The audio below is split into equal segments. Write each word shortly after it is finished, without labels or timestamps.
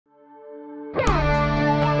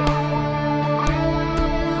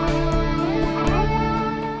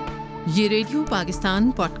ये radio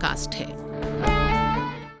Pakistan podcast है।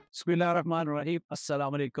 बिस्मिल्लाहिर्रहमानिर्रहीम।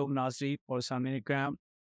 अस्सलाम वालेकुम नाज़रीन और सामईन इकराम।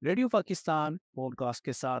 रेडियो पाकिस्तान पॉडकास्ट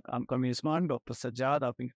के साथ आपका मेज़बान डॉक्टर सज्जाद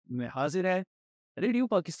आप में हाजिर है। रेडियो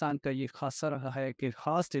पाकिस्तान का ये खासा रहा है कि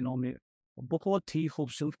ख़ास दिनों में बहुत ही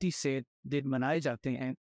खूबसूरती से दिन मनाए जाते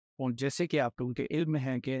हैं। और जैसे कि आप लोगों के इल्म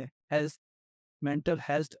है कि हेल्थ मेंटल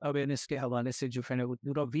हेल्थ अवेयरनेस के हवाले से जो है ना वो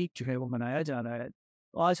पूरा वीक जो है वो मनाया जा रहा है।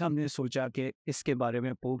 तो आज हमने सोचा कि इसके बारे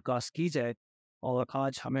में पॉडकास्ट की जाए। और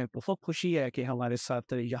आज हमें बहुत खुशी है कि हमारे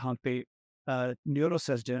साथ यहाँ पे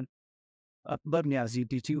neurosurgeon Akbar Niazi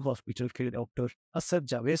teaching hospital के डॉक्टर असद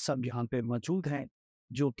जावेद साहब यहाँ पे मौजूद हैं,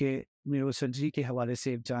 जो कि न्यूरोसर्जरी के हवाले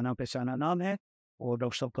से एक जाना पहचाना नाम है। और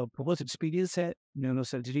डॉक्टर साहब का बहुत एक्सपीरियंस है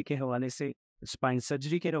न्यूरोसर्जरी के हवाले से, स्पाइन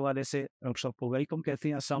सर्जरी के हवाले से। डॉक्टर साहब को वेलकम कहते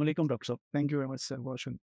हैं। अस्सलाम वालेकुम डॉक्टर साहब। Thank you very much sir. बहुत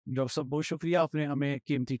शुक्रिया। डॉक्टर साहब बहुत शुक्रिया, आपने हमें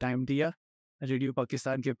कीमती टाइम दिया रेडियो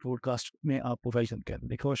पाकिस्तान के पॉडकास्ट में आपको वेलकम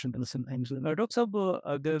करने का। डॉक्टर साहब,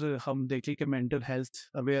 अगर हम देखें कि मेंटल हेल्थ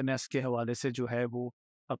अवेयरनेस के हवाले से जो है वो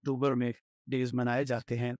अक्टूबर में डेज मनाए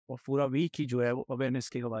जाते हैं और पूरा वीक ही जो है वो अवेयरनेस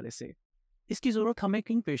के हवाले से, इसकी ज़रूरत हमें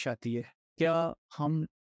क्यों पेश आती है? क्या हम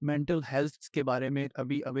मेंटल हेल्थ के बारे में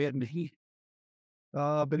अभी अवेयर नहीं?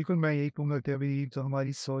 बिल्कुल मैं यही कहूँगा कि अभी जो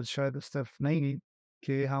हमारी सोच शायद उस तरफ नहीं गई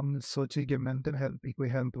कि हम सोचें कि मेंटल हेल्थ भी कोई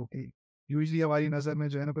हेल्थ होगी। यूजुअली हमारी नज़र में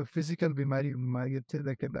जो है ना कोई फिजिकल बीमारी बीमारी है,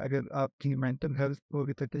 लेकिन अगर आपकी मेंटल हेल्थ को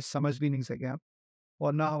अभी तक समझ भी नहीं सके आप,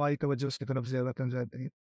 और ना हमारी तवज्जो उसकी तरफ ज़्यादा कर जाती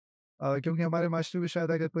है। क्योंकि हमारे माशरे में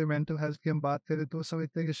शायद अगर कोई मेंटल हेल्थ की हम बात करें तो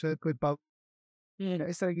समझते हैं कि शायद कोई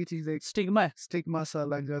इस तरह की चीज़ एक स्टिग्मा है। स्टिग्मा सा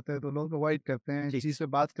लग जाता है, तो लोग अवॉइड करते हैं जी। इस चीज़ पे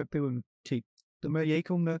बात करते हुए। ठीक। तो मैं यही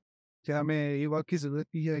कहूँगा कि हमें ये वाक़ई ज़रूरत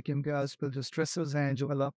भी है कि उनके आजकल जो स्ट्रेसेस हैं, जो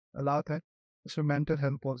हालात हैं, उसमें मेंटल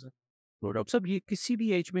हेल्थ बहुत ज़रूरी तो डॉक्टर साहब, ये किसी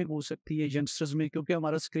भी एज में हो सकती है, यंगस्टर्स में, क्योंकि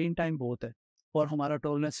हमारा स्क्रीन टाइम बहुत है और हमारा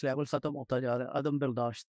टॉलरेंस लेवल खत्म होता जा रहा है, अदम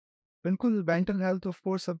बर्दाश्त। बिल्कुल, मेंटल हेल्थ ऑफ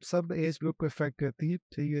कोर्स सब एज ग्रुप को इफ़ेक्ट करती है,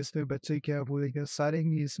 ठीक है? इसमें बच्चे क्या, बूढ़े क्या, सारे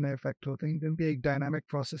ही इसमें इफ़ेक्ट होते हैं, क्योंकि एक डायनामिक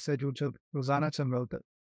प्रोसेस है जो जब रोज़ाना चल रहा होता है।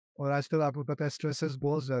 और आजकल आपको पता है स्ट्रेसेस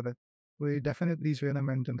बहुत ज़्यादा है, तो ये डेफ़िनेटली जो है ना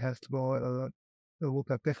मेंटल हेल्थ को तो वो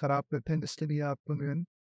करते ख़राब करते हैं, इसलिए आपको जो है ना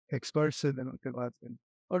एक्सपर्ट से मिलने के बाद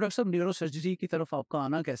और डॉक्टर साहब, न्यूरो सर्जरी की तरफ आपका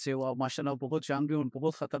आना कैसे हुआ? माशाल्लाह बहुत जानते हो,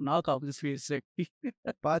 बहुत खतरनाक आप इस फील्ड से।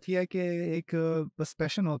 बात ये है कि एक बस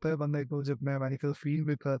पैशन होता है बंदे को। जब मैं मेडिकल फील्ड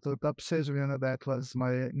में था तो तब से जो है ना दैट वाज़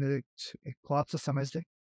माय मेरे एक ख्वाब से समझ लें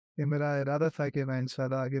कि मेरा इरादा था कि मैं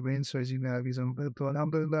इंशाल्लाह आगे ब्रेन सर्जरी में आगे जाऊँगा। तो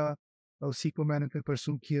अल्हम्दुलिल्लाह उसी को मैंने फिर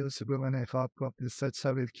परस्यू किया, उसी पे मैंने ख्वाब को अपने सच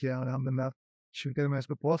साबित किया और अल्हम्दुलिल्लाह शुक्र है, मैं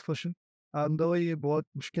इसमें बहुत खुश हूँ। दो ये बहुत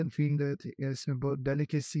मुश्किल फील्ड है, ठीक है? इसमें बहुत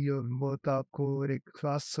डेलिकेसी और बहुत आपको एक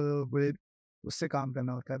ख़ास वे उससे काम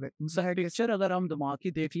करना होता है। पिक्चर अगर हम दिमाग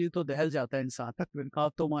की देख ली तो दहल जाता है इंसान।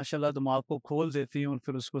 आप तो माशाल्लाह दिमाग को खोल देती हैं और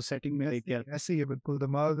फिर उसको सेटिंग में लेके आती हैं। ऐसे ही है बिल्कुल।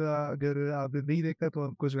 दिमाग अगर आप नहीं देखता तो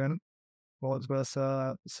आपको जो है ना बहुत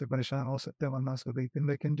बड़ा-सा इससे परेशान हो सकते हैं, वरना उसको देखते हैं।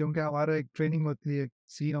 लेकिन क्योंकि हमारा एक ट्रेनिंग होती है,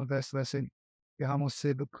 सीन होता है इस वजह से कि हम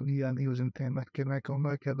उससे दुःख या नहीं गुज़रते हैं। बल्कि मैं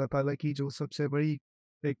कहूँगा कि अल्लाह ताला की जो सबसे बड़ी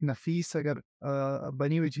एक नफ़ीस अगर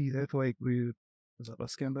बनी हुई चीज़ है तो एक भी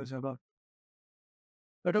उसके अंदर जगह।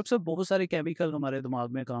 पर डॉक्टर साहब, बहुत सारे केमिकल हमारे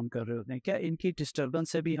दिमाग में काम कर रहे होते हैं, क्या इनकी डिस्टर्बेंस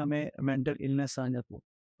से भी हमें मेंटल इलनेस आ जाती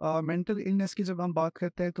है? मेंटल इलनेस की जब हम बात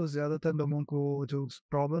करते हैं तो ज़्यादातर लोगों को जो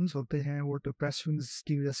प्रॉब्लम्स होते हैं वो डिप्रेशंस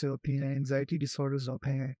की वजह से होती हैं, एंग्ज़ायटी डिसऑर्डर्स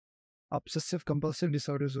होते हैं, ऑब्सेसिव कंपल्सिव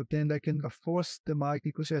डिसऑर्डर्स होते हैं। लेकिन ऑफ कोर्स दिमाग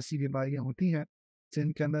की कुछ ऐसी बीमारियां होती हैं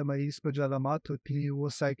जिनके अंदर मरीज को जो अलामात होती है वो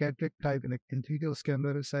साइकेट्रिक टाइप लगती हैं, ठीक है? उसके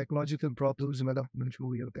अंदर साइकोलॉजिकल प्रॉब्लम्स डेवलपमेंट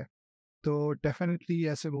हुई होते हैं। तो डेफिनेटली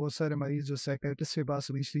ऐसे बहुत सारे मरीज जो साइकेट्रिस्ट के पास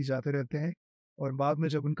इनिशियली जाते रहते हैं, और बाद में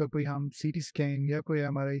जब उनका कोई हम सीटी स्कैन या कोई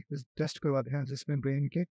हमारा टेस्ट करवाते हैं जिसमें ब्रेन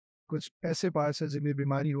के कुछ ऐसे पार्ट्स हैं जिनमें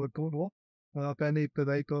बीमारी हो, तो वो पहले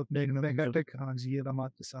इब्तदाई तौर पर नेगेटिव, हाँ जी, ये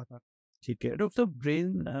अलामात के साथ आते ठीक है डॉक्टर साहब,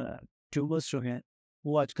 ब्रेन ट्यूमर्स जो हैं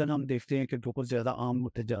वो आजकल हम देखते हैं कि बहुत ज़्यादा आम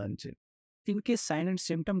होते जा रहे हैं। इनके साइन एंड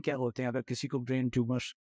सिम्टम क्या होते हैं अगर किसी को ब्रेन ट्यूमर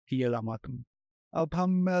की अलामत हो? हैं। अब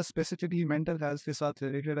हम स्पेसिफिकली मेंटल हेल्थ के साथ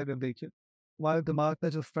रिलेटेड अगर देखें, हमारे दिमाग का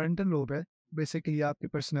जो फ्रंटल लोब है बेसिकली आपकी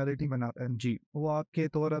पर्सनैलिटी बनाता है। जी। वो आपके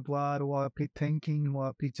तौर अतवार, वो आपकी थिंकिंग, वो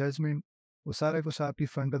आपकी जजमेंट, वो सारा कुछ आपकी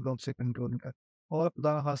फ्रंटल लोब से कंट्रोल कर। और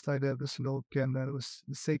खुदा ना खास्ता अगर उस लोब के अंदर उस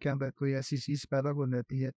हिस्से के अंदर कोई ऐसी चीज़ पैदा हो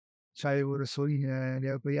जाती है, चाहे वो रसोई है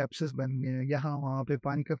या कोई एब्सेस बन गया है, यहाँ वहाँ पे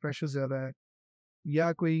पानी का प्रेशर ज़्यादा है,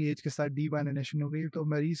 या कोई एज के साथ डीवाइनेशन हो गई, तो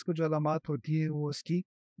मरीज़ को जो अलामात होती है वो उसकी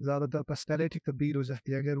ज़्यादातर पर्सनैलिटी तब्दील हो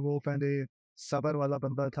जाती है। अगर वो पहले सब्र वाला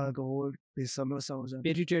बंदा था तो वो बेसब्र सा हो जाता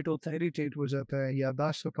है, इरिटेट होता है। इरिटेट हो जाता है,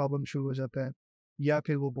 याददाश्त का प्रॉब्लम शुरू हो जाता है, या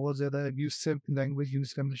फिर वो बहुत ज़्यादा अब्यूसिव लैंग्वेज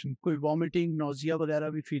यूज़ करना शुरू। कोई वॉमिटिंग नोजिया वगैरह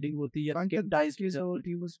भी फीलिंग होती है या फ्रंटल डायस्टीज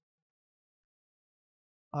होती है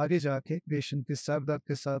आगे जाके पेशेंट के सर दर्द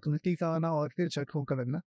के साथ उल्टी का आना और फिर झटकों का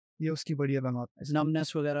लगना, ये उसकी बड़ी अलामत है।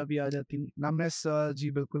 नमनेस वगैरह भी आ जाती है। नमनेस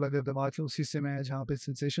जी बिल्कुल, अगर दिमाग के उसी से में जहाँ पे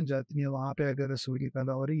सेंसेशन जाती है वहाँ पे अगर रसोली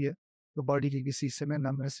पैदा हो रही है तो बॉडी के किसी हिस्से में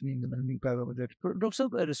नमनेस नहीं पैदा हो जाती। तो डॉक्टर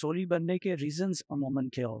साहब रसोली बनने के रीजंस अमूमन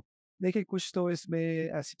क्या हो? देखिए कुछ तो इसमें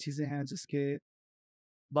ऐसी चीज़ें हैं जिसके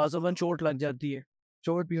बाज़-औक़ात चोट लग जाती है।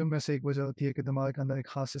 चोट भी उनमें से एक वजह होती है कि दिमाग के अंदर एक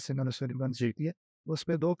खास हिस्से में रसोली बन सकती है।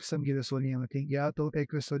 उसमें 2 किस्म की रसोलियाँ होती हैं, या तो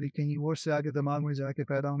एक रसोली कहीं और से आगे दिमाग में जाके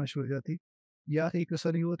पैदा होना शुरू हो जाती, या एक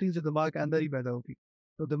रसोली होती है जो दिमाग के अंदर ही पैदा होती।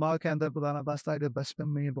 तो दिमाग के अंदर पुराना वास्ता अगर बचपन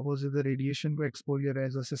में बहुत ज़्यादा रेडिएशन को एक्सपोज़र है,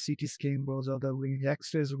 जैसे सीटी स्कैन बहुत ज़्यादा हुई,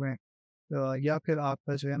 एक्स-रेज़ हुए हैं, या फिर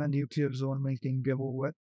आपका जो है ना न्यूक्लियर ज़ोन में कहीं पे वो हुआ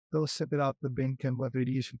है, तो उससे फिर आपके ब्रेन के अंदर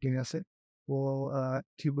रेडिएशन की वजह से वो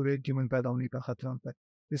ट्यूमर ट्यूमर पैदा होने का खतरा होता है।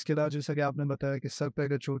 इसके अलावा जैसा कि आपने बताया कि सर पे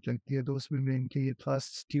अगर चोट लगती है तो उसमें ब्रेन की ये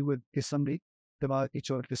खास ट्यूमर किस्म भी दिमाग की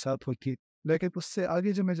चोट के साथ होती है। लेकिन उससे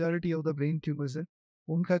आगे जो majority of the brain tumours है,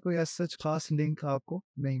 उनका कोई ऐसा सच खास लिंक आपको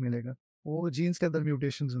नहीं मिलेगा। वो जीन्स के अंदर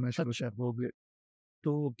म्यूटेशंस होना शुरू अच्छा, हो गए।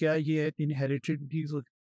 तो क्या ये इनहेरिटेड चीज़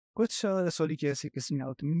होती कुछ रसोली की ऐसी किस्में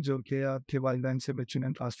होती हैं जो कि आपके वालिदैन से बच्चे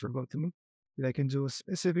में ट्रांसफर होती हैं। लेकिन जो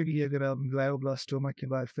स्पेसिफिकली अगर आप ग्लायोब्लास्टोमा की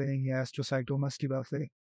बात करें या एस्ट्रोसाइटोमास की बात करें,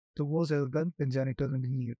 तो वो ज़्यादातर कंजेनिटल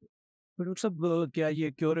नहीं है। तो डॉक्टर साहब क्या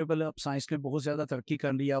ये क्योरेबल है? अब साइंस ने बहुत ज़्यादा तरक्की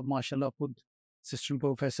कर ली है, आप माशाल्लाह खुद असिस्टेंट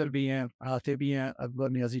प्रोफेसर भी हैं, पढ़ाते भी हैं अकबर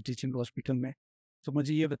नियाज़ी टीचिंग हॉस्पिटल में। तो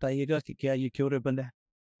मुझे ये बताइएगा कि क्या ये क्योरेबल है?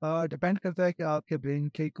 डिपेंड करता है कि आपके ब्रेन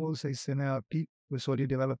के कौन से हिस्से में आपकी रसोली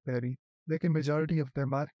डेवलप कर रही, लेकिन majority of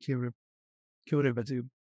them are curable. Curable जी।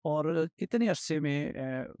 और कितने अरसे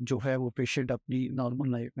में जो है वो पेशेंट अपनी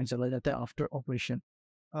नॉर्मल लाइफ में चला जाता है आफ्टर ऑपरेशन?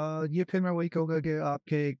 ये फिर मैं वही कहूँगा कि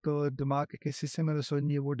आपके एक तो दिमाग के किस हिस्से में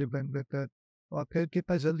रसोई है वो डिपेंड करता है, और फिर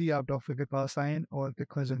कितना जल्दी आप डॉक्टर के पास आएँ और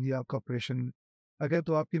कितना जल्दी आपका ऑपरेशन। अगर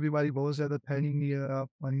तो आपकी बीमारी बहुत ज़्यादा फैली हुई है, आप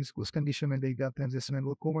मरीज़ को उस कंडीशन में ले जाते हैं जिसमें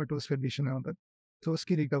वो कोमाटोस कंडीशन में होता है, तो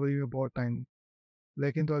उसकी रिकवरी में बहुत टाइम।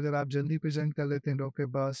 लेकिन तो अगर आप जल्दी प्रेज़ेंट कर लेते हैं डॉक्टर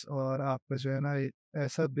के पास और आपका जो है ना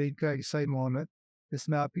ऐसा ब्रेन का हिस्सा इन्वॉल्व है,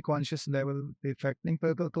 जिसमें आपकी कॉन्शियस लेवल पे इफ़ेक्ट नहीं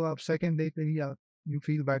पड़ता, तो आप सेकंड डे पे ही आप you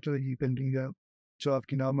feel better, you can do जो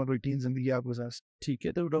आपकी नॉर्मल रूटीन ज़िंदगी आप गुज़ार सकते ठीक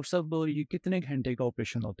है, तो डॉक्टर साहब ये कितने घंटे का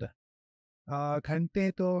ऑपरेशन होता है? घंटे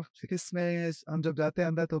तो इसमें हम जब जाते हैं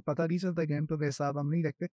अंदर तो पता नहीं चलता, घंटों का हिसाब हम नहीं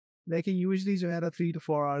रखते। लेकिन यूजुअली जो है ना 3 टू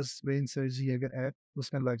 4 आवर्स ब्रेन सर्जरी अगर है,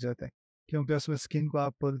 उसमें लग जाता है। क्योंकि उसमें स्किन को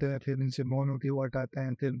आप खोलते हैं, फिर इनसे बोन होती है वो हटाते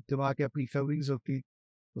हैं, फिर दिमाग की अपनी कवरिंग्स होती है,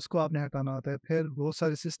 उसको आपने हटाना होता है। फिर बहुत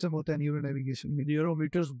सारे सिस्टम होते हैं न्यूरो नेविगेशन में।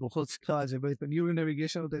 न्यूरोमीटर्स बहुत हाँ जी, भाई तो न्यूरो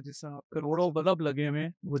नेविगेशन होता है जिससे आप करोड़ों बल्ब लगे हुए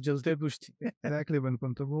हैं, वो जलते कुछ नहीं। एग्जैक्टली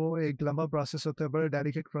बिल्कुल, तो वो एक लंबा प्रोसेस होता है, बड़ा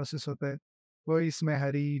डेलिकेट प्रोसेस होता है। कोई इसमें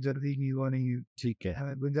हरी जल्दी की वो नहीं है, ठीक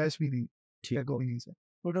है, गुंजाइश भी नहीं ठीक। है, कोई नहीं सर।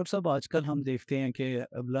 तो डॉक्टर साहब आजकल हम देखते हैं कि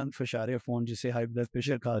ब्लड फशारे फ़ोन जिसे हाई ब्लड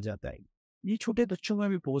प्रेशर कहा जाता है, ये छोटे बच्चों में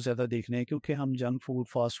भी बहुत ज़्यादा देख रहे हैं क्योंकि हम जंक फूड,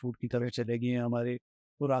 फास्ट फूड की तरफ चले गए हैं, हमारे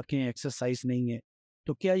खुराकें एक्सरसाइज नहीं है।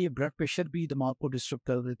 तो क्या ये ब्लड प्रेशर भी दिमाग को डिस्टर्ब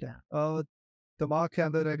कर देता है? दिमाग के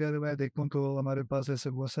अंदर अगर मैं देखूँ तो हमारे पास ऐसे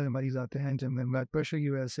बहुत सारे मरीज आते हैं जिनमें ब्लड प्रेशर की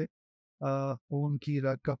वजह से खून की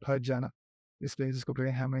रग का फट जाना, इसलिए जिसको कहते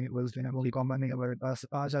हैं हमें बोलते हैं, वो कॉमन है हमारे पास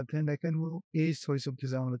आ जाते हैं, लेकिन वो एज थोड़ी सी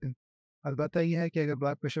ज़्यादा होती है। अलबत्ता ये है कि अगर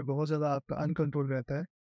ब्लड प्रेशर बहुत ज़्यादा आपका अनकंट्रोल रहता है,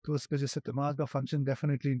 तो उसकी वजह से दिमाग का फंक्शन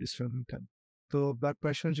डेफिनेटली डिस्टर्ब होता है। तो ब्लड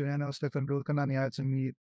प्रेशर जो है ना उसका कंट्रोल करना नहायत ज़रूरी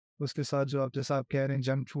है। उसके साथ जो आप जैसा आप कह रहे हैं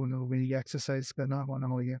जंक फूड हो गई, एक्सरसाइज करना होना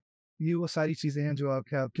हो गया, ये वो सारी चीज़ें हैं जो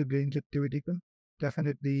आपके ब्रेन की एक्टिविटी को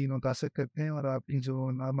डेफिनेटली मुतासिर करते हैं, और आपकी जो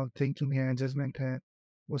नॉर्मल थिंकिंग है, जजमेंट है,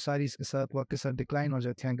 वो सारी इसके साथ वक्त के साथ डिक्लाइन हो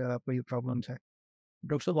जाती हैं अगर आपको ये प्रॉब्लम्स है।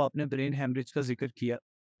 डॉक्टर साहब आपने ब्रेन हेमरेज का जिक्र किया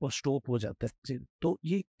और स्ट्रोक हो जाता है जी, तो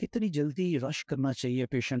ये कितनी जल्दी रश करना चाहिए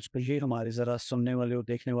पेशेंट्स पे, ये हमारे ज़रा सुनने वाले और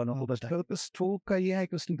देखने वालों को बताएं। तो स्ट्रोक का ये है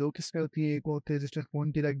कि उसकी 2 किस्में होती हैं, एक होती है जिसमें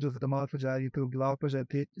खून की रग जो दिमाग में जा रही है तो ब्लॉक हो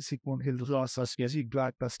जाती है, किसी खून के लॉस फंस गया, जी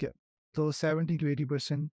ब्लड फंस गया, तो 70 टू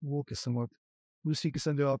 80% वो किस्म होती है। दूसरी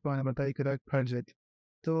किस्म जो आपको मैंने बताई कि रग फट जाती है।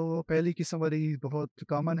 तो पहली किस्म वाली बहुत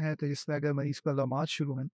कॉमन है, तो इसमें अगर मरीज का अलामात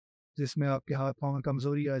शुरू हैं, जिसमें आपके हाथ पाँव में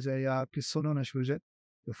कमज़ोरी आ जाए या आपकी सुन होना शुरू हो जाए,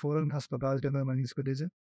 तो फ़ौरन अस्पताल के अंदर मरीज को ले जाए,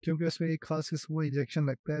 क्योंकि उसमें एक खास किस्म का इंजेक्शन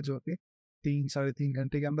लगता है जो कि 3 साढ़े 3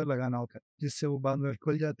 घंटे के अंदर लगाना होता है, जिससे वो बाद में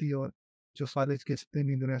खुल जाती है और जो फालिज के जितने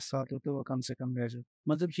नींद में साथ होते हैं वो कम से कम रह जाए।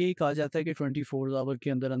 मतलब यही कहा जाता है कि 24 आवर के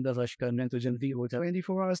अंदर अंदर रश करने तो जल्दी हो जाए।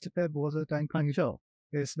 24 आवर्स तक बहुत ज़्यादा टाइम नहीं। अच्छा,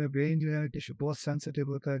 इसमें ब्रेन जो है टिश्यू बहुत सेंसिटिव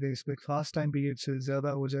होता है, अगर इसमें खास टाइम पीरियड से ज़्यादा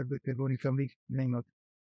हो जाए तो फिर वो रिकवरी नहीं होती।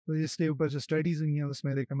 तो इसके ऊपर जो स्टडीज़ हुई हैं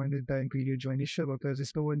उसमें रिकमेंडेड टाइम पीरियड जो इनिशियल होता है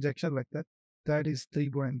जिसको वो इंजेक्शन लगता है, दैट इज़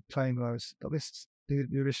 3.5 आवर्स। तो इस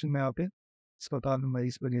ड्यूरेशन में आप अस्पताल में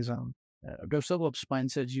मरीज को ले जाऊँ। डॉक्टर साहब आप स्पाइन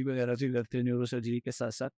सर्जरी वगैरह भी करते हैं न्यूरो सर्जरी के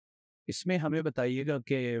साथ साथ, इसमें हमें बताइएगा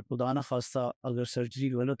कि खुदा न खास्ता अगर सर्जरी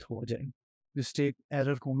गलत हो जाए, मिस्टेक,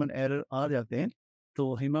 एरर, कॉमन एरर आ जाते हैं,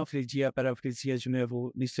 तो हेमाफ्रीजिया, पैराफ्रीजिया जो है वो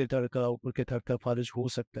नीचे धड़ का ऊपर के धड़ का फारिज हो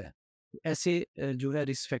सकता है। तो ऐसे जो है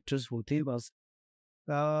रिस्क फैक्टर्स होते हैं बस।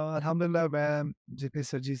 अल्हम्दुलिल्लाह मैं जितनी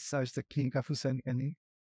सर्जरीज आज तक की काफ़ी सारी,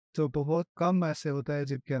 तो बहुत कम ऐसे होता है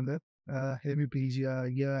जिनके अंदर हेमीप्लीजिया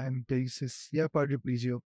या हेमिप्टीसिस या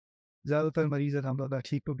क्वाड्रिप्लीजिया हो। ज़्यादातर मरीज़ अल्हम्दुलिल्लाह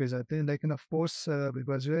ठीक होके जाते हैं, लेकिन ऑफ कोर्स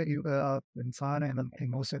बिकॉज़ जो है आप इंसान हैं,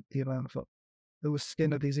 गलतियाँ हो सकती है तो उसके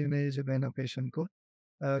नतीजे में जो है ना पेशेंट को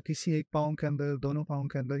किसी एक पाँव के अंदर, दोनों पाँव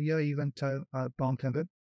के अंदर या इवन 4 पाँव के अंदर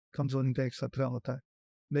कमज़ोरी का एक खतरा होता है।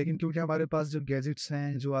 लेकिन क्योंकि हमारे पास जो गैजेट्स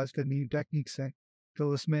हैं, जो आजकल न्यू टेक्निक्स हैं, तो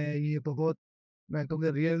उसमें ये बहुत, मैं कहूँगा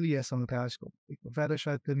रियरली ऐसा होता है आजकल। पहले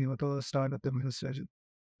शायद कभी होता स्टार्ट ऑफ द न्यूरोसर्जन,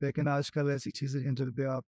 लेकिन आजकल ऐसी चीज़ें हैं जिन पे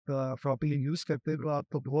आप प्रॉपर्ली यूज़ करते हो, तो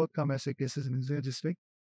आपको बहुत कम ऐसे केसेस मिलते हैं जिसमें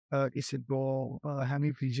किसी को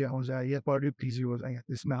हेमीप्लीजिया हो जाए या क्वाड्रिप्लीजिया हो जाए,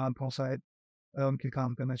 जिसमें हाथ पाँव शायद उनके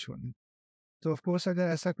काम करना छोड़ दें। तो ऑफ कोर्स अगर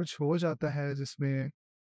ऐसा कुछ हो जाता है जिसमें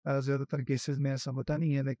ज़्यादातर केसेस में ऐसा होता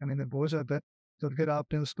नहीं है, लेकिन अगर हो जाता है, तो फिर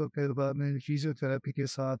आपने उसको फिर बाद में फिजियोथेरेपी के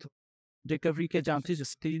साथ रिकवरी के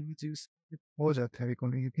चांसेस चीज़ हो जाता है,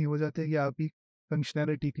 इतनी हो जाती है कि आपकी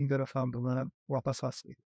फंक्शनैलिटी की तरफ आप दोबारा वापस आ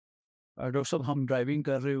सकते। डॉक्टर साहब हम ड्राइविंग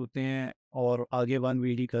कर रहे होते हैं और आगे वन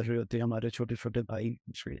वीडी कर रहे होते हैं हमारे छोटे-छोटे भाई,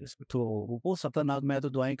 तो वो खतरनाक, मैं तो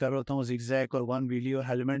दुआएँ कर रहा होता हूँ ज़िगज़ैग और वन व्हीली और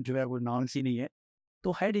हेलमेट जो है वो नाम सी नहीं है।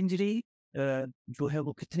 तो हेड इंजरी जो है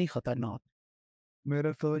वो कितनी खतरनाक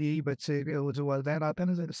मेरा तो यही बच्चे के वो जो वालिदैन आते हैं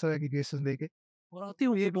ना इस तरह के केसेस लेके, और आती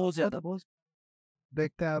हुई है बहुत ज़्यादा, बहुत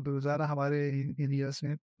देखते हैं आप रोज़ाना हमारे एरियाज़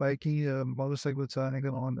में बाइकिंग मोटरसाइकिल चलाने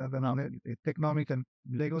का नाम है इकोनॉमिकल,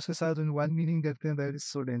 लेकिन उसके साथ वन मीनिंग करते हैं दैट इज़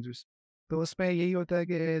सो डेंजरस। तो उसमें यही होता है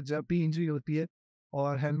कि जब भी इंजरी होती है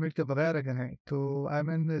और हेलमेट के बगैर अगर हैं, तो I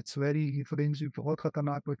mean it's very for injury बहुत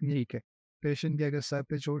ख़तरनाक होती है। पेशेंट के अगर सर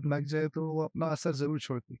पे चोट लग जाए तो वो अपना असर ज़रूर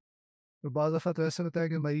छोड़ती है। तो बाज़ दफ़ा तो ऐसा होता है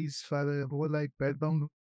कि मरीज़ फिर वो like bed bound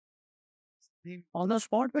on the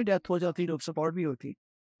spot पे डेथ हो जाती है, लोग सपोर्ट भी होती।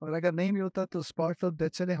 और अगर नहीं भी होता तो स्पॉट तो डेथ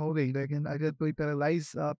चले हो गई, लेकिन अगर कोई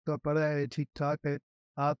पैरालाइज आपका पड़ा है, ठीक-ठाक है,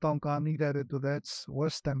 हाथ-पाँव काम नहीं कर रहे, तो दैट्स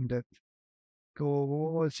वर्स देन डेथ। तो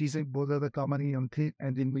वो चीज़ें बहुत ज़्यादा कॉमन ही होती हैं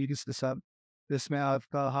एंड इन मरीज़ के साथ, जिसमें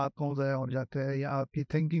आपका हाथ-पाँव ज़ाया हो जाता है या आपकी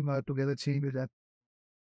थिंकिंग टुगेदर चेंज हो जाती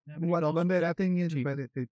है। वो बंदे रहते ही हैं जो ठीक पहले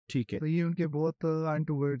थे। ठीक है। तो ये उनके बहुत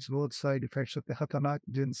अनटूवर्ड्स बहुत साइड इफ़ेक्ट्स होते हैं खतरनाक,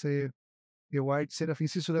 जिनसे अवॉइड सिर्फ़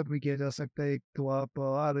इसी सूरत में किया जा सकता है। एक तो आप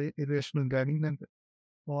इरेशनल ड्राइविंग ना,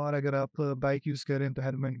 और अगर आप बाइक यूज़ कर रहे हैं तो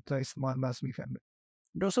हेलमेट का इस्तेमाल लाज़मी करना।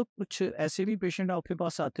 डॉक्टर साहब कुछ ऐसे भी पेशेंट आपके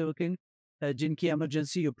पास आते हो कि जिनकी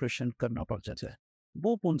इमरजेंसी ऑपरेशन करना पड़ जाता है,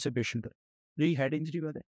 वो कौन से पेशेंट है? यही हेड इंजरी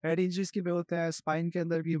वाले? हेड इंजरीज़ की भी होता है, स्पाइन के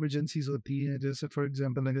अंदर भी इमरजेंसीज़ होती हैं, जैसे फॉर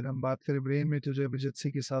एग्ज़ाम्पल अगर हम बात करें ब्रेन में, तो जो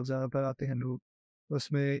इमरजेंसी के साथ ज़्यादातर आते हैं लोग,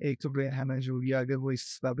 उसमें एक तो ब्रेन हैमरेज हो गया, अगर वो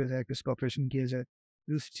इस काबिल है कि उसका ऑपरेशन किया जाए।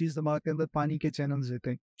 दूसरी चीज़, दिमाग के अंदर पानी के चैनल्स होते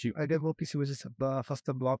हैं, जी। अगर वो किसी वजह से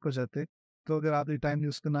फर्स्ट ब्लॉक हो जाते हैं, तो अगर आपने टाइम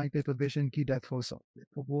यूज़ करना है तो पेशेंट की डेथ हो सकती है,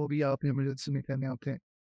 तो वो भी आपने इमरजेंसी में करने होते हैं।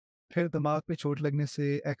 फिर दिमाग पे चोट लगने से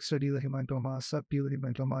एक्स्ट्राड्यूलर हेमाटोमा, सबड्यूलर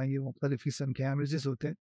हेमाटोमा, ये मुख्तलिफ किस्म के हेमरेजेस होते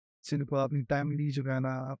हैं, जिनको आपने टाइमली जो है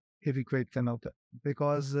ना इवैक्यूएट करना होता है,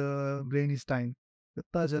 बिकॉज़ ब्रेन इज़ टाइम।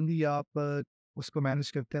 जितना जल्दी आप उसको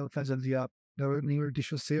मैनेज करते हैं, उतना जल्दी आप न्यूरल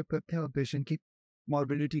टिश्यू सेव करते हैं और पेशेंट की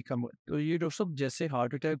मॉर्बिडिटी कम हो। तो ये डॉक्टर साहब जैसे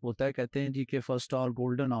हार्ट अटैक होता है, कहते हैं जी कि फर्स्ट आवर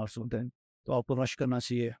गोल्डन आवर्स होते हैं, तो आपको रश करना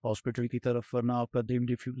चाहिए हॉस्पिटल की तरफ, वरना आपका ड्रीम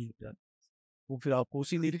डिफ्यूज हो जाए। वो फिर आपको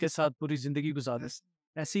उसी नीड के साथ पूरी ज़िंदगी गुज़ारनी है।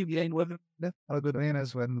 ऐसी भी और ब्रेन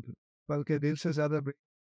एज़ वेल, बल्कि दिल से ज़्यादा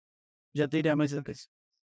जल्दी डैमेज होते हैं।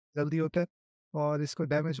 जल्दी होता है, और इसको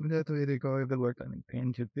डैमेज हो जाए तो ये रिकवरेबल होता नहीं।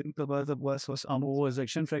 पेन के दिन के बाद अब बस अब वो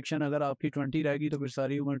इजेक्शन फ्रैक्शन अगर आपकी 20 रहेगी तो फिर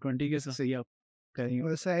सारी उम्र 20 के से सही आप करेंगे।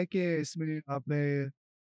 तो ऐसा है कि इसमें आपने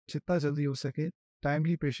जितना जल्दी हो सके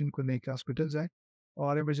टाइमली पेशेंट को लेके हॉस्पिटल जाएँ,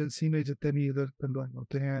 और इमरजेंसी में जितने भी इधर बंदे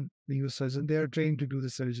होते हैं, neurosurgeon they are trained to do the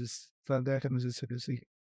surgeries for that emergency.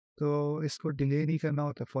 तो इसको डिले नहीं करना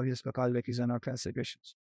होता, फौरी अस्पताल लेके जाना होता है ऐसे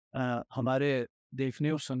पेशेंट्स। हमारे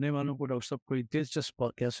देखने और सुनने वालों को डॉक्टर साहब कोई दिलचस्प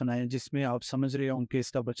पॉडकास्ट सुनाएं जिसमें आप समझ रहे हों कि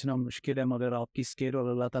इसका बचना मुश्किल है, मगर आपकी स्केल और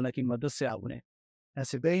अल्लाह ताला की मदद से आप उन्हें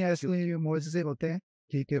ऐसे नहीं, ऐसे मुआवज़े होते हैं,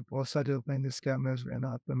 ठीक है, बहुत सारे होते हैं जिसके अंदर जो है ना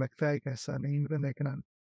आपको लगता है कि ऐसा नहीं होता, लेकिन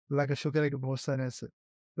अल्लाह का शुक्र है कि बहुत सारे ऐसे।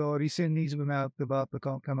 तो रिसेंटली जो मैं आपको बात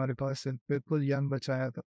बताऊँ कि हमारे पास एक बिल्कुल यंग बच्चा आया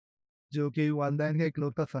था, जो कि वालिदैन का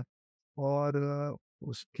इकलौता था, और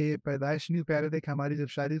उसके पैदाइश नहीं पा रहे थे कि हमारी जब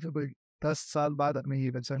शादी थी कोई 10 साल बाद हमें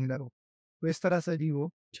ये बच्चा मिला हो। तो इस तरह से जी वो,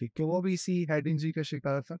 ठीक है, वो भी इसी हेड इंजरी का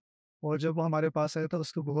शिकार था, और जब वो हमारे पास आया था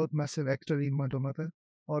उसको बहुत मैसिव एक्टर हेमाटोमा था,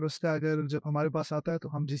 और उसका अगर जब हमारे पास आता है तो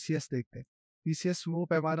हम जीसीएस देखते हैं। पीसीएस वो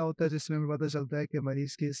पैमाना होता है जिसमें हमें पता चलता है कि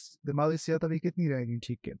मरीज की दिमागी सेहत अभी कितनी रहेगी,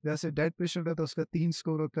 ठीक है। जैसे डेड पेशेंट है तो उसका 3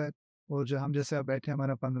 स्कोर होता है, और जो हम जैसे आप बैठे हैं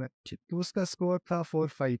हमारा 15, ठीक, तो उसका स्कोर था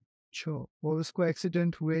 4-5, छो, और उसको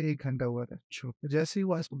एक्सीडेंट हुए 1 घंटा हुआ था, छो। जैसे ही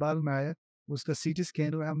वो अस्पताल में आया, उसका सीटी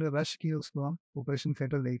स्कैन हुआ, हमने रश किया, उसको हम ऑपरेशन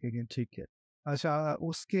थिएटर लेके गए, ठीक है। अच्छा,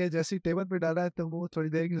 उसके जैसे ही टेबल पे डाला है तो वो थोड़ी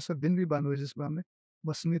देर के उसका दिन भी बंद हुआ, जिसको हमने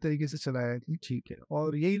मसनूई तरीके से चलाया थी, ठीक है।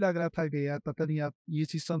 और यही लग रहा था कि यार पता नहीं आप ये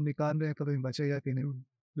चीज़ तो हम निकाल रहे हैं, पता नहीं बचेगा कि नहीं।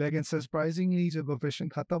 लेकिन सरप्राइजिंगली जब ऑपरेशन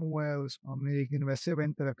खत्म हुआ है, उस हमने एक दिन वैसे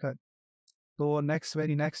बेंच पे रखा, तो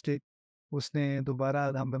वेरी नेक्स्ट डे उसने दोबारा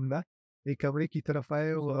अल्हम्दुलिल्लाह रिकवरी की तरफ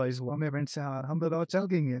आए, और इस वार्म इवेंट से हाँ अल्हम्दुलिल्लाह चल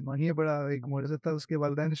गई हैं। और ये बड़ा एक मुआजिज़ा था, उसके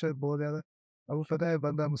वालिदैन शायद बहुत ज़्यादा, अब वो पता है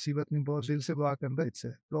बंदा मुसीबत में बहुत दिल से दुआ करता है इससे,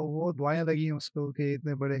 तो वो दुआएं लगी हैं उसको कि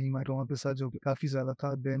इतने बड़े हीमाटोमा के साथ, जो कि काफ़ी ज़्यादा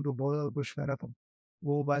था, ब्रेन को बहुत ज़्यादा पुश कर रहा था,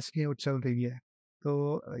 वो बच के और चल रही है।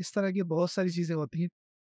 तो इस तरह की बहुत सारी चीज़ें होती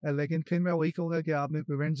हैं, लेकिन फिर मैं वही कहूँगा कि आपने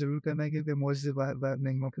प्रिवेंट ज़रूर करना है, क्योंकि मुआजिज़े बार-बार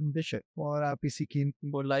नहीं मौके मिलते और आप किसी की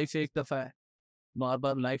वो लाइफ एक दफ़ा है,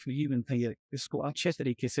 बार-बार लाइफ नहीं मिलती है। इसको अच्छे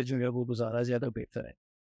तरीके से जो है वो गुज़ारा ज़्यादा बेहतर है।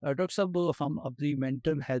 डॉक्टर साहब, हम अपनी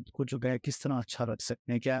मेंटल हेल्थ को जो है किस तरह अच्छा रख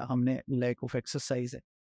सकते हैं? क्या हमने लैक ऑफ एक्सरसाइज़ है,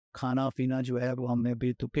 खाना-पीना जो है वो हमने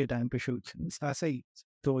बेतुके टाइम पे शुरू ऐसा ही,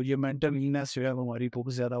 तो ये मेंटल इलनेस जो है वो हमारी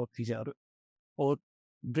बहुत ज़्यादा होती जा रही है। और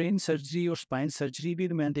ब्रेन सर्जरी और स्पाइन सर्जरी भी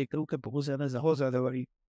मैं देख रहा हूँ कि बहुत ज़्यादा हो रही।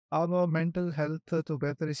 अब मेंटल हेल्थ तो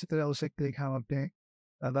बेहतर इसी तरह हो सकती है कि हम अपने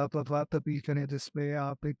अदात अपील करें, जिसमें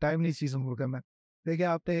आप एक टाइमली चीज़ों को करना। देखिए,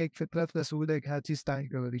 आपने एक फितरत रसूल है कि हर चीज़ टाइम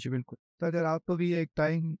पे होनी चाहिए, बिल्कुल। तो अगर आपको भी एक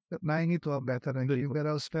टाइम अपनाएंगे तो आप बेहतर रहेंगे। अगर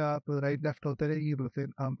उस पर आप राइट लेफ्ट होते रहेंगे तो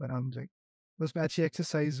फिर आम पर आम जाएंगे। उसमें अच्छी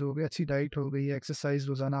एक्सरसाइज हो गई, अच्छी डाइट हो गई, एक्सरसाइज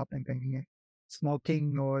रोजाना आपने करनी है।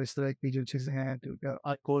 स्मोकिंग और इस तरह की जो चीज़ें हैं, तो क्या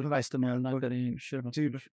अल्कोहल का इस्तेमाल ना करें, जी,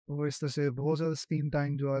 वो इस तरह से बहुत ज़्यादा स्क्रीन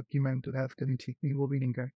टाइम जो आपकी मेंटल हेल्थ के लिए ठीक नहीं, वो भी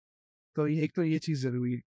नहीं करें। तो ये एक तो ये चीज़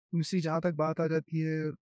ज़रूरी है। दूसरी जहाँ तक बात आ जाती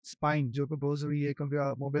है स्पाइन, जो कि बहुत ज़रूरी है, क्योंकि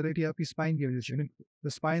मोबिलिटी आपकी स्पाइन की वजह से नहीं। तो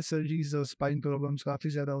स्पाइन सर्जरीज़ और स्पाइन प्रॉब्लम्स काफ़ी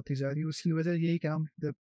ज़्यादा होती जा रही है। उसकी वजह यही कि हम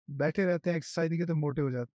जब बैठे रहते हैं, एक्सरसाइज नहीं करते, मोटे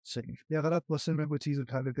हो जाते हैं। सही, या गलत पोस्चर में कोई चीज़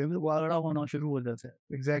उठा लेते हैं, तो वो आगड़ा होना शुरू हो जाता है।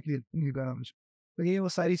 एग्जैक्टली, तो ये वो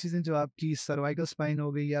सारी चीज़ें जो आपकी सर्वाइकल स्पाइन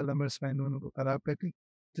हो गई या लंबर स्पाइन, दोनों को खराब करती,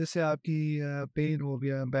 जिससे आपकी पेन हो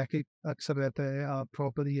गया, बैक अक्सर रहता है, आप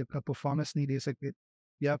प्रॉपरली अपना परफॉर्मेंस नहीं दे सकते,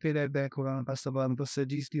 या फिर एट कुरान का सवाल तो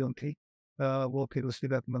सर्जरीज की होती, वो फिर उसके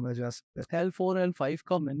बाद बंदा जा सकता है। L4 L5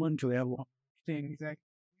 का मिनिमम जो है वो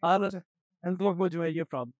और L4 को जो है ये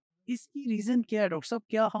प्रॉब्लम, इसकी रीजन क्या है डॉक्टर साहब?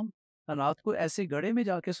 क्या हम रात को ऐसे गड़े में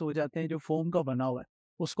जाके सो जाते हैं जो फोम का बना हुआ है,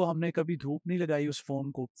 उसको हमने कभी धूप नहीं लगाई उस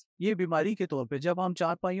फोम को, ये बीमारी के तौर पे जब हम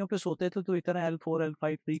चारपाइयों पे सोते थे तो इतना L4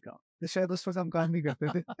 L5 नहीं था। तो शायद उस वक्त हम काम नहीं करते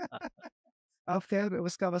थे। अब खैर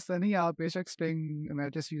उसका मसला नहीं है, आप बेशक स्ट्रिंग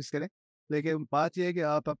मैट्रेस यूज़ करें, लेकिन बात ये है कि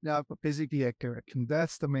आप अपने आप को फिजिकली एक्टिव रखें,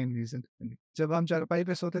 दैट्स द मेन रीज़न। जब हम चारपाई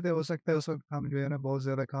पे सोते थे, हो सकता है उस वक्त हम जो है ना बहुत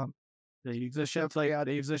ज़्यादा काम,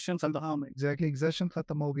 एग्जर्शन हम एग्जैक्टली एग्जर्शन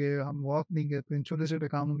खत्म हो गए, हम वॉक नहीं करते, इन छोटे-छोटे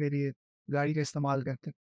कामों के लिए गाड़ी का इस्तेमाल करते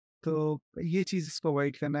हैं। तो ये चीज़ इसको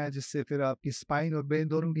अवॉइड करना है, जिससे फिर आपकी स्पाइन और ब्रेन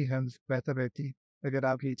दोनों की हेल्थ बेहतर रहती है, अगर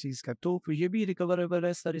आप ये चीज़ करते तो ये भी रिकवरेबल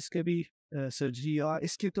है सर, इसके भी सर्जरी हो।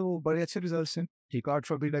 इसके तो बड़े अच्छे रिजल्ट्स हैं। गॉड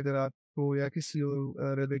फॉरबिड अगर आपको या किसी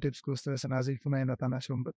रिलेटिव्स को उस तरह से नाज़िक तो मैं बताना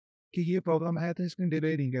चाहूँगा कि ये प्रॉब्लम है, तो इसमें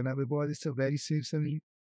डिले नहीं करना, because it's a very serious surgery.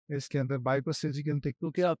 इसके अंदर बाइपास सर्जिकल टेक्निक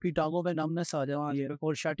क्योंकि आपकी टांगों में नमनेस आ जाती है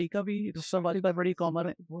और शाटिका भी सवारी पर बड़ी कॉमन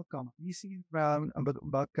है। बहुत कम है। इसी मैं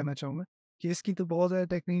बात करना चाहूँगा कि इसकी तो बहुत ज़्यादा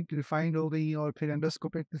टेक्निक रिफाइंड हो गई, और फिर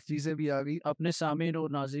एंडोस्कोपिक चीज़ें भी आ गई। अपने सामीन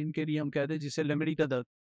और नाज़रीन के लिए हम कहते हैं जिसे लमड़ी का दर्द,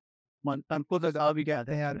 मन तन को दर्द भी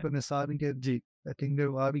कहते यार हैं। पर निसार के जी थिंगर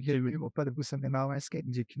वो भी के ऊपर कुछ नाम है इसके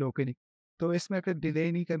जी किलो के नहीं, तो इसमें फिर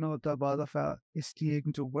डिले नहीं करना होता। बाद दफ़ा इसकी एक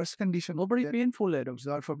जो वर्स्ट कंडीशन वो बड़ी पेनफुल है डॉक्टर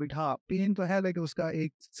गॉड फॉरबिड, हाँ पेन तो है, लेकिन उसका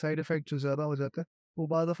एक साइड इफेक्ट जो ज़्यादा हो जाता है, वो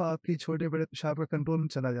बाद दफ़ा आपकी छोटे बड़े पेशाब का कंट्रोल में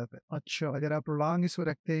चला जाता है। अच्छा, अगर आप लॉन्ग इसको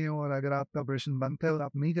रखते हैं और अगर आपका ऑपरेशन बनता है और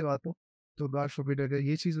आप नहीं करवाते, तो गॉड फॉरबिड अगर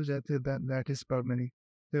ये चीज़ हो जाती है, दैट इज परमानेंट।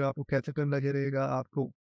 फिर आपको कैथेटर लगे रहेगा,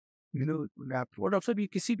 आपको यू नो और डॉक्टर साहब ये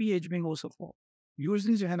किसी भी एज में हो सकता है।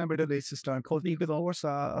 यूजुअली जो है ना मिडल एज से स्टार्ट होती है, और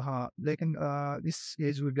हाँ, लेकिन इस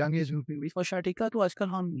एज में यंग एज में भी और शाटिका तो आजकल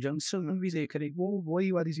हम यंगस्टर में भी देख रहे हैं। वो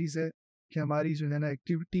वही वाली चीज़ है कि हमारी जो है ना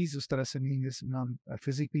एक्टिविटीज़ उस तरह से नहीं है, जैसे हम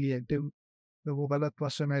फिजिकली एक्टिव, तो वो गलत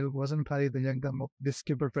पोस्चर में वजन उठा रही, तो एकदम डिस्क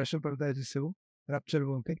के ऊपर प्रेशर पड़ता है, जिससे वो रप्चर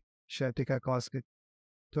बोलते हैं, sciatica cause के।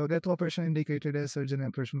 तो अगर तो ऑपरेशन इंडिकेटेड है, सर्जन ने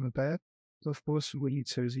ऑपरेशन बताया, तो ऑफ कोर्स वही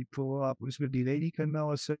सर्जरी, तो आप उसमें डिले नहीं करना।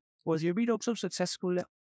 और ये भी डॉक्टर साहब सक्सेसफुल है।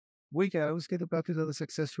 वही कह रहा हूँ, उसके तो काफ़ी ज़्यादा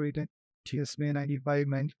सक्सेस रेट है। ठीक है, इसमें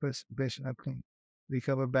 95-90% पेशेंट अपने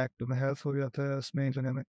रिकवर बैक टू हेल्थ हो जाता है, उसमें जो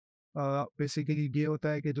है बेसिकली ये होता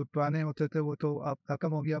है कि जो पुराने होते थे वो तो अब खत्म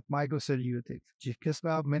हो गया, अब माइक्रो सर्जरी होती है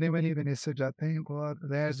जिसमें आप मिनिमली इन्वेसिव जाते हैं और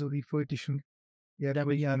रेयर जरूरी कोई टिश्यू या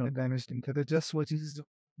कोई डैमेज नहीं करते। जस्ट वो चीज़ जो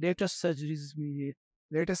लेटेस्ट सर्जरीज में ये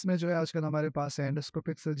लेटेस्ट में जो है आजकल हमारे पास है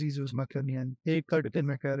एंडोस्कोपिक सर्जरीज यूज मत करनी है। एक कट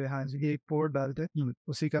में कह रहे हैं, हाँ जी, एक पोर्ट डालते हैं,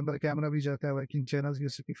 उसी के अंदर कैमरा भी जाता है, वर्किंग चैनल्स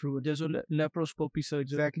उसी के थ्रू जैसे लेप्रोस्कोपी सर्जरी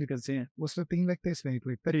एग्जैक्टली करते हैं, उसमें 3 लगते हैं, इसमें 1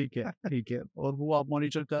 लगता ठीक है, ठीक है, और वो आप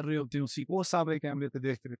मॉनिटर कर रहे होते हैं उसी को, वो सामने कैमरे पे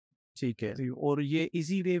देखते हैं ठीक है, जी। और ये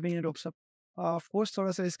इजी वे में है डॉक्टर साहब? ऑफ कोर्स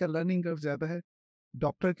थोड़ा सा इसका लर्निंग कर्व ज़्यादा है,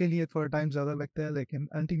 डॉक्टर के लिए थोड़ा टाइम ज़्यादा लगता है, लेकिन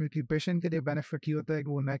अल्टीमेटली पेशेंट के लिए बेनिफिट ये होता है कि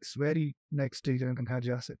वो नेक्स्ट स्टेज में घर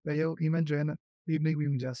जा सकता है, या इवन जो है ना इवनिंग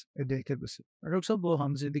भी जा सकते हैं देख के बस। डॉक्टर साहब, वो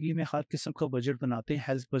हम जिंदगी में हर किस्म का बजट बनाते हैं,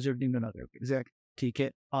 हेल्थ बजट नहीं बनाते होते, एग्जैक्ट ठीक है?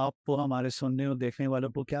 आप वो हमारे सुनने और देखने वालों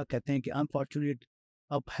को क्या कहते हैं कि अनफॉर्चुनेट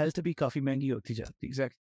अब हेल्थ भी काफ़ी महंगी होती जाती है,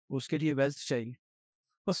 एग्जैक्ट उसके लिए वेल्थ चाहिए,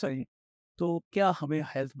 वो सही। तो क्या हमें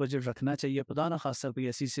हेल्थ बजट रखना चाहिए? पता ना खासा कोई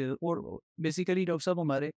ऐसी से, और बेसिकली डॉक्टर साहब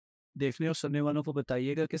हमारे देखने और सुनने वालों को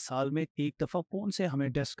बताइएगा कि साल में एक दफ़ा कौन से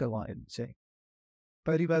हमें टेस्ट करवाने चाहिए?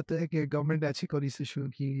 पहली बात है कि गवर्नमेंट अच्छी पॉलिसी शुरू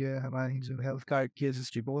की है, हमारी जो हेल्थ कार्ड की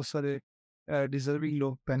रजिस्ट्री बहुत सारे डिजर्विंग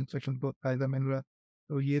लोग बेनिफिट उनको फायदा मिल रहा है,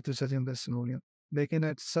 तो ये तो सच में हो गया।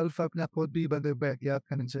 लेकिन सेल्फ अपना खुद भी बदल एहतियात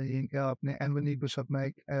करना चाहिए कि आपने एनुअली कुछ अपना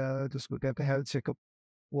एक जिसको कहते हैं हेल्थ चेकअप,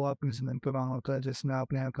 वो आपने ज़मीन करवाना होता है, जिसमें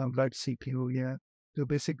आपने आपका ब्लड सीपी हो गया, जो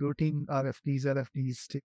basic routine RFTs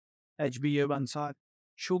LFTs HbA1c,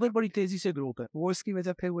 sugar बड़ी तेज़ी से ग्रो कर, वो इसकी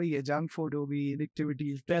वजह फिर वही है, जंक फूड होगी,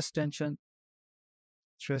 इनेक्टिविटी, stress, tension,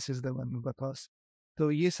 stress is the one because, तो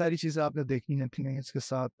ये सारी चीज़ें आपने देखनी रहती हैं। इसके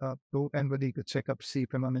साथ आप दो एनबडी का चेकअप सी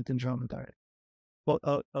परमानेंट इंजॉय होता है।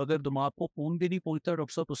 और अगर दिमाग को खून भी नहीं पहुँचता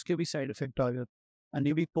डॉक्टर साहब, उसके भी साइड इफ़ेक्ट आ जाते हैं।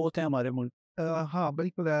 अनीमिक बहुत हैं हमारे मुल्क। हाँ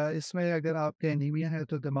बिल्कुल, इसमें अगर आपके एनीमिया है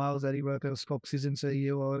तो दिमाग ज़ाहिर बात है उसको ऑक्सीजन चाहिए,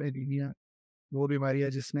 और एनीमिया वो बीमारी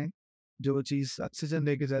है जिसमें जो चीज़ ऑक्सीजन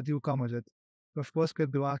लेके जाती है वो कम हो जाती है, तो ऑफकोर्स फिर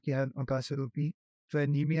दिमाग की हेल्थ मुतासर होती है। तो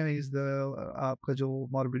एनीमिया इज़ द आपका जो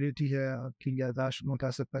मॉर्बिडिटी है, आपकी याददाश्त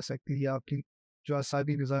मुतासर कर सकती है, आपकी जो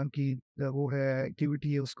असाबी निज़ाम की वो है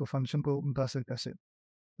एक्टिविटी है, उसको फंक्शन को मुतासर कर सकती है।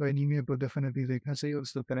 तो एनीमिया को डेफिनेटली देखना चाहिए और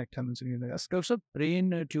उसको करेक्ट होना चाहिए। डॉक्टर साहब,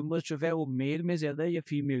 ब्रेन ट्यूमर जो है वो मेल में ज़्यादा है या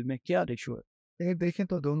फीमेल में? क्या रेशियो है? अगर देखें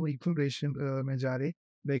तो दोनों इक्वल रेशियो में जा रहे,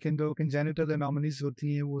 लेकिन जो कंजेनिटल एनोमलीज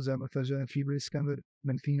होती हैं वो ज़्यादातर जो है फीमेल्स के अंदर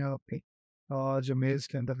मिलती हैं आपके, और जो मेल्स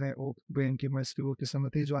के अंदर है वो ब्रेन की मस्त वो किस्म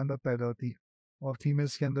होती है जो अंदर पैदा होती है, और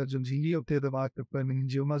फीमेल्स के अंदर जो झिल्ली होती है दिमाग के ऊपर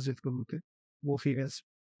मेनिंजियोमा जिसको बोलते हैं, वो फीमेल्स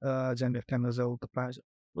जेंडर के अंदर ज़्यादा पाया जाता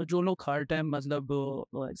तो जो लोग हर टाइम मतलब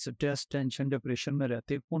स्ट्रेस, टेंशन, डिप्रेशन में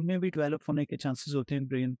रहते हैं, उनमें भी डेवलप होने के चांसेस होते हैं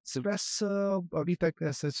ब्रेन है। से? स्ट्रेस अभी तक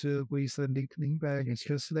सच कोई सा लिंक नहीं पाया गया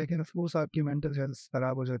स्ट्रेस, लेकिन ऑफ कोर्स आपकी मेंटल हेल्थ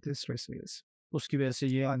खराब हो जाती है स्ट्रेस वजह से। उसकी वजह से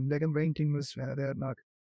ये लेकिन brain tumours they are not.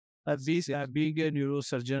 Being a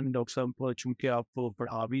neurosurgeon doctor साहब, चूँकि आप वो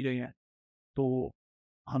पढ़ा भी रहे हैं, तो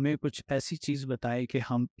हमें कुछ ऐसी चीज़ बताएँ कि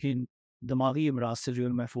हम इन दिमागी अमराज से जो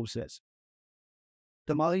है महफूज़ रह सकें।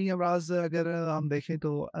 दिमागी अमराज अगर हम देखें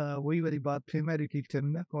तो वही वाली बात फिर मैं रिपीट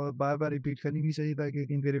करूँगा, और बार बार रिपीट करनी भी चाहिए ताकि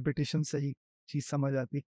इनके रिपीटेशन से ही चीज़ समझ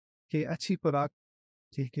आती कि अच्छी खुराक,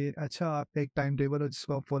 ठीक है, अच्छा आपका एक टाइम टेबल है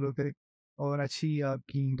जिसको आप फॉलो करें, और अच्छी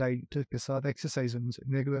आपकी डाइट के साथ एक्सरसाइज होनी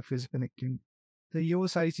चाहिए, रेगुलर फिजिकल एक्टिविटी, तो ये वो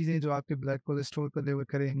सारी चीज़ें जो आपके ब्लड कोलेस्ट्रॉल को लेवल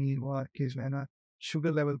करेंगी, वो आपके जो है ना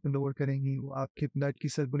शुगर लेवल को लोअर करेंगी, वो आपके ब्लड की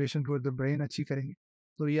सर्कुलेशन टुवर्ड द ब्रेन अच्छी करेंगी,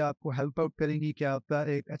 तो ये आपको हेल्प आउट करेंगी कि आपका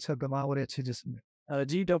एक अच्छा दिमाग और अच्छे जिस्म है।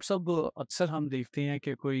 जी डॉक्टर साहब, अक्सर हम देखते हैं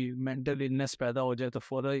कि कोई मेंटल इलनेस पैदा हो जाए तो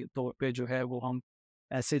फ़ौरी तौर पे जो है वो हम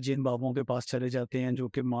ऐसे जिन बाबों के पास चले जाते हैं जो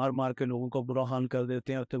कि मार-मार के लोगों का बुरा हाल कर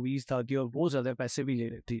देते हैं और तवीज़ ताकि और बहुत ज़्यादा पैसे भी ले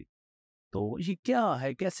लेती है। तो ये क्या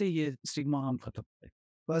है? कैसे ये स्टिग्मा हम खत्म करें?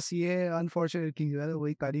 बस ये अनफॉर्चुनेटली जो है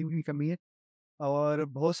वही तालीम की कमी है, और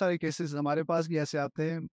बहुत सारे केसेस हमारे पास भी ऐसे आते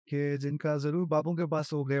हैं कि जिनका ज़रूर बाबों के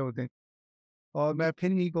पास हो गए होते हैं, और मैं फिर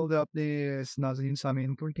नहीं कहूँगा अपने इस नाज़रीन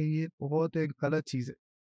सामीन को कि ये बहुत एक गलत चीज़ है,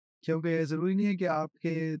 क्योंकि ज़रूरी नहीं है कि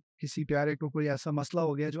आपके किसी प्यारे को कोई ऐसा मसला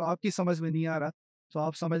हो गया जो आपकी समझ में नहीं आ रहा, तो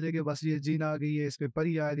आप समझ लें कि बस ये जीन आ गई है, इस पे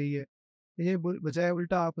परी आ गई है। ये बजाय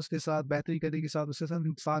उल्टा आप उसके साथ बेहतरी करने के साथ उसके साथ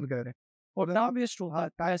नुकसान कर रहे हैं। और और ना आप वेस्ट हाँ,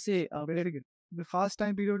 होता है ऐसे वेरी गुड। खास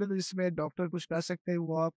टाइम पीरियड है जिसमें डॉक्टर कुछ कर सकते हैं,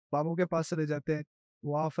 वो आप बाबू के पास चले जाते हैं,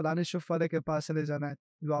 वो आप फलाने शुफ वाले के पास चले जाना है,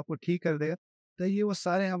 जो आपको ठीक कर देगा। तो ये वो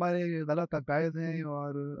सारे हमारे गलत अकायद हैं,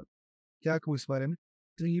 और क्या कहूँ इस बारे में,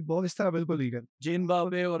 तो ये बहुत इस तरह बिल्कुल नहीं कर। जिन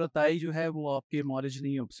बाबे और अताई जो है वो आपकी मौलिज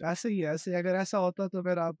नहीं हो सकती। ऐसे ही है, ऐसे अगर ऐसा होता तो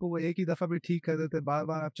फिर आपको वो एक ही दफ़ा भी ठीक कर देते,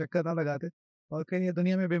 बार-बार आप चक्कर ना लगाते, और कहीं ये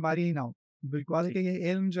दुनिया में बीमारी ही ना हो। बिल्कुल कि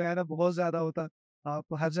ये इल्म जो है ना बहुत ज़्यादा होता,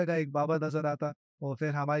 आपको हर जगह एक बाबा नज़र आता, और फिर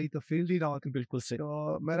हमारी तो फील्ड ही ना होती। बिल्कुल सही।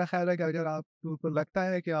 तो मेरा ख़्याल है कि अगर आपको लगता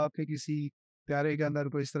है कि आपके किसी प्यारे के अंदर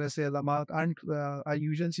कोई इस तरह से अलामात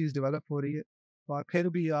अनयूजुअल चीज़ डेवलप हो रही है, और फिर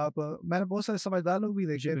भी आप मैंने बहुत सारे समझदार लोग भी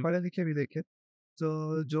देखे, बिल्कुल। पढ़े लिखे भी देखे,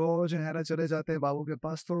 तो जो है ना चले जाते हैं बाबू के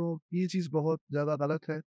पास, तो ये चीज़ बहुत ज़्यादा गलत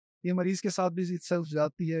है। ये मरीज़ के साथ भी इत्सल्फ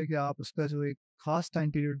जाती है कि आप उसका जो एक ख़ास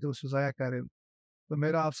टाइम पीरियड जो उसको ज़ाया कर रहे हो। तो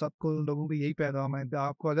मेरा आप सबको लोगों को यही पैगाम है कि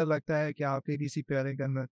आपको अगर लगता है कि आपके किसी प्यारे के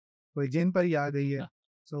अंदर कोई जिन परी आ गई है,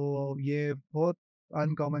 तो ये बहुत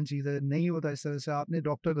अनकॉमन चीज़ है, नहीं होता इस तरह से, आपने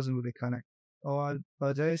डॉक्टर को ज़रूर दिखाना है। और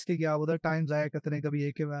बजाय इसके कि आप उधर टाइम ज़ाया करते रहें, कभी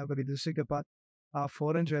एक के बाद कभी दूसरे के पास, आप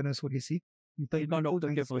फ़ौरन जो है ना उसको किसी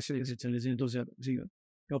डॉक्टर के पास से चले जाएँ तो ज़्यादा जी।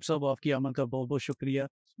 डॉक्टर साहब आपकी आमद का बहुत-बहुत शुक्रिया।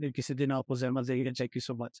 फिर किसी दिन आपको ज़हमत देंगे। Thank you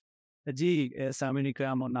so much. जी सामईन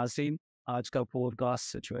इकराम और नाज़रीन, आज का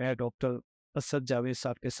पॉडकास्ट जो है डॉक्टर असद जावेद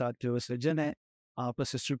साहब के साथ जो सर्जन है, आप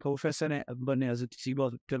असिस्टेंट प्रोफेसर हैं,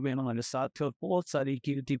 डॉक्टर में हमारे साथ थे और बहुत सारी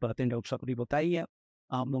कीमती बातें डॉक्टर साहब ने बताई हैं।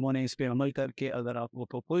 आप लोगों ने इस पे अमल करके अगर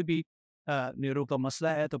आपको कोई भी न्यूरो का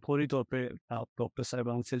मसला है तो फौरी तौर पे आप डॉक्टर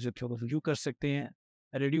साहिबान से जो है रिव्यू कर सकते हैं।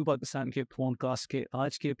 रेडियो पाकिस्तान के पॉडकास्ट के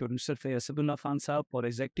आज के प्रोड्यूसर थे असदुल्ला खान साहब और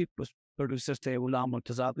एग्जीक्यूटिव प्रोड्यूसर थे गुलाम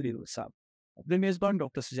मुर्तज़ा साहब। अपने मेज़बान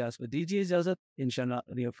डॉक्टर सजाद को दीजिए इजाज़त। इंशाल्लाह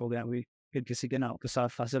अगले प्रोग्राम में फिर किसी के नाम के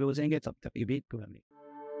साथ हाजिर हो जाएंगे। तब तक ये भी पुरानी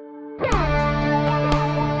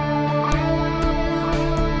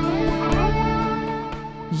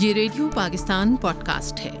ये रेडियो पाकिस्तान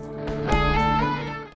पॉडकास्ट है।